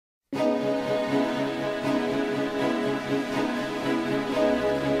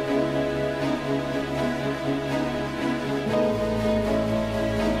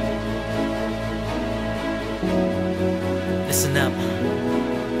남아.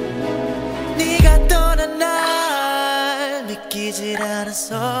 네가 떠난 날 믿기질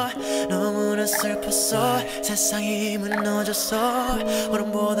않았어. 너무나 슬펐어. 세상이 무너졌어.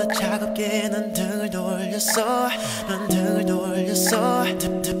 오름보다 차갑게 넌 등을 돌렸어. 넌 등을 돌렸어.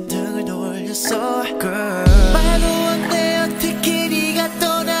 등을 돌렸어. Girl, 말도 안 돼 어떻게 네가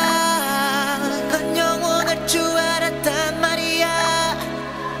떠나. 넌 영원할 줄 알았단 말이야.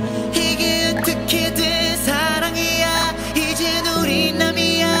 이게 어떻게든 사랑이야. 이젠 우리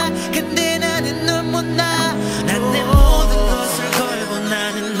남이야. 근데 나는 널 못 나. 난 내 모든 것을 걸고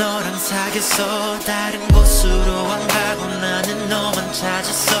나는 너랑 사귀었어. 다른 곳으로 안 가고 나는 너만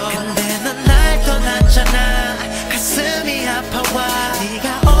찾았어. 근데 넌 날 떠났잖아. 가슴이 아파와.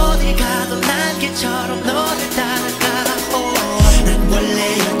 네가 어딜 가도 난 개처럼 너를 따라가. 난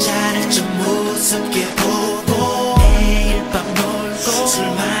원래 여자를 좀 무섭게 보고 매일 밤 놀고 술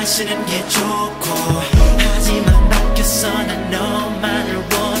마시는 게 좋고. 하지만 바뀌었어. 난 너만을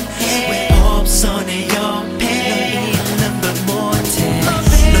원해. 왜 없어 내 옆에. 너 있는 걸 못해. 넌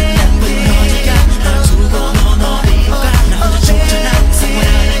나쁜 여자야. 널 두고 넌 어디로 가. 나 혼자 죽잖아. 생활 안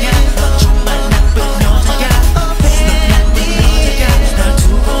하냐. 넌 정말 나쁜 여자야. 넌 나쁜 여자야. 널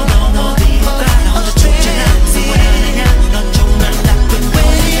두고 넌 어디로 가. 나 혼자 죽잖아. 생활 안 하냐. 넌 정말 나쁜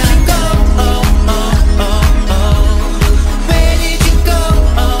여자야. Where did you go?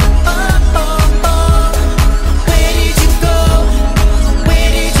 Where did you go? Where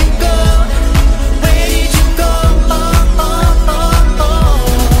did you go? Where did you go?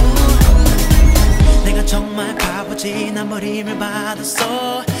 내가 정말 바보지. 난 버림을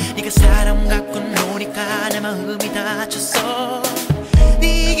받았어. 네가 사람 갖고 노니까 내 마음이 다쳤어.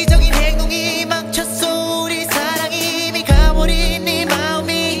 네 이기적인 행동이 망쳤어. 우리 사랑이 이미 가버린 네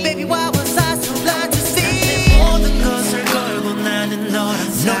마음이. Baby why was I so blind to see. 내 모든 것을 걸고 나는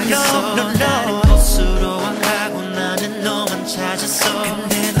너랑 사귀었어. 다른 곳으로 안 가고 나는 너만 찾았어.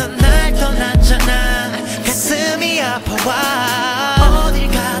 근데 넌 날 떠났잖아. 가슴이 아파와.